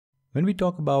When we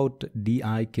talk about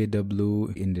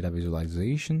DIKW in data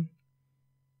visualization,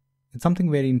 it's something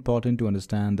very important to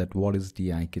understand that what is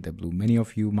DIKW. Many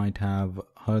of you might have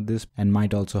heard this and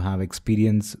might also have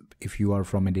experience. If you are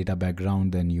from a data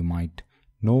background, then you might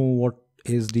know what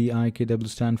is DIKW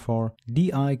stand for.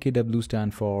 DIKW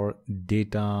stand for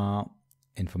data,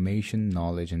 information,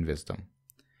 knowledge, and wisdom.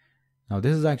 Now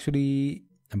this is actually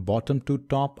a bottom to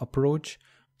top approach.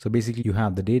 So basically you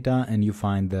have the data and you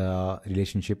find the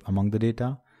relationship among the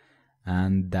data,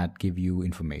 and that give you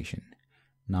information.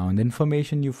 Now in the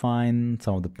information you find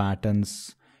some of the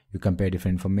patterns, you compare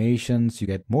different informations, you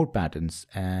get more patterns,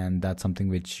 and that's something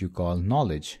which you call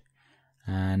knowledge.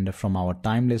 And from our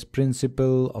timeless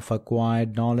principle of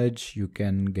acquired knowledge, you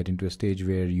can get into a stage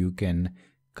where you can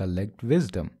collect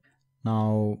wisdom.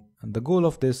 Now the goal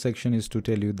of this section is to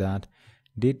tell you that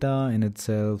data in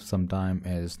itself sometimes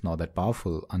is not that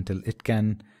powerful until it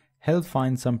can help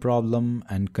find some problem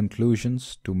and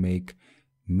conclusions to make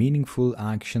meaningful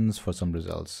actions for some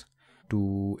results.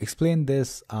 To explain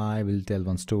this, I will tell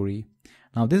one story.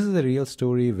 Now this is a real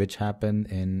story which happened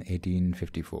in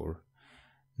 1854.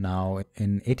 Now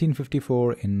in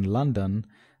 1854 in London,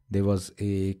 there was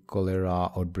a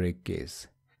cholera outbreak case.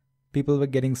 People were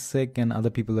getting sick and other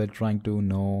people were trying to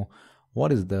know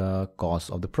what is the cause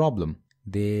of the problem.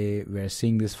 They were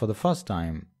seeing this for the first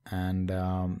time, and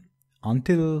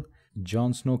until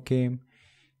John Snow came,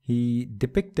 he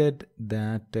depicted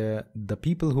that the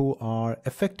people who are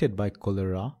affected by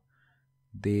cholera,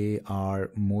 they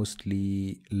are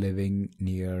mostly living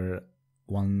near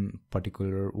one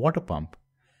particular water pump,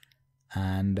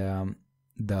 and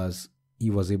thus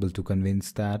he was able to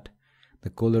convince that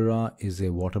the cholera is a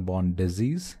waterborne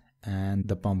disease and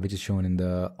the pump which is shown in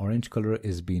the orange color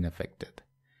is being affected.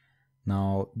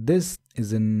 Now this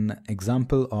is an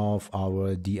example of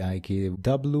our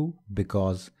DIKW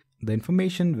because the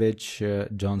information which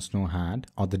John Snow had,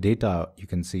 or the data, you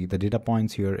can see the data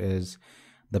points here is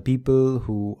the people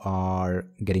who are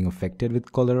getting affected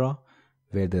with cholera,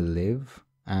 where they live,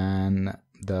 and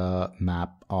the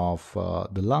map of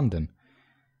the London.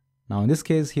 Now in this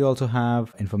case he also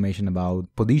have information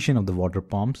about position of the water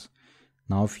pumps.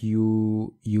 Now if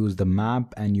you use the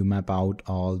map and you map out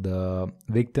all the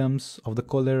victims of the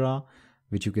cholera,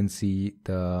 which you can see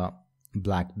the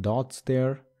black dots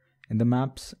there in the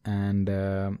maps, and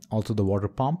also the water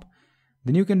pump,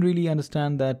 then you can really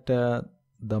understand that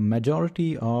the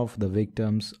majority of the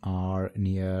victims are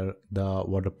near the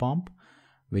water pump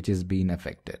which is being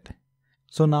affected.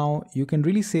 So now you can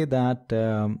really say that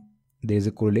there's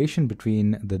a correlation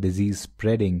between the disease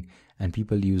spreading and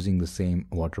people using the same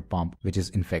water pump which is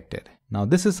infected. Now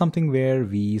this is something where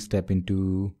we step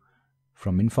into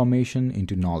from information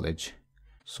into knowledge.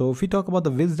 So if we talk about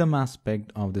the wisdom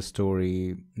aspect of the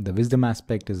story, the wisdom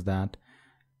aspect is that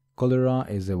cholera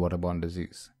is a waterborne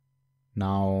disease.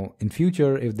 Now in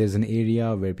future, if there's an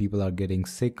area where people are getting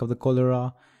sick of the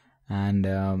cholera and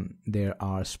there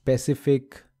are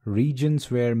specific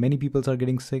regions where many people are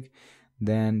getting sick,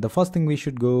 then the first thing we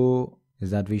should go is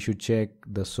that we should check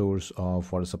the source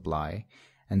of water supply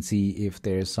and see if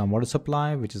there is some water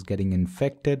supply which is getting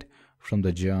infected from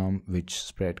the germ which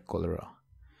spread cholera.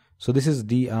 So this is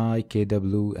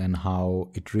DIKW and how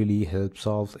it really helps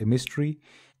solve a mystery.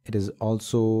 It is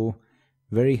also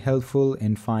very helpful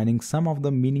in finding some of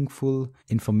the meaningful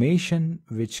information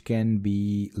which can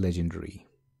be legendary.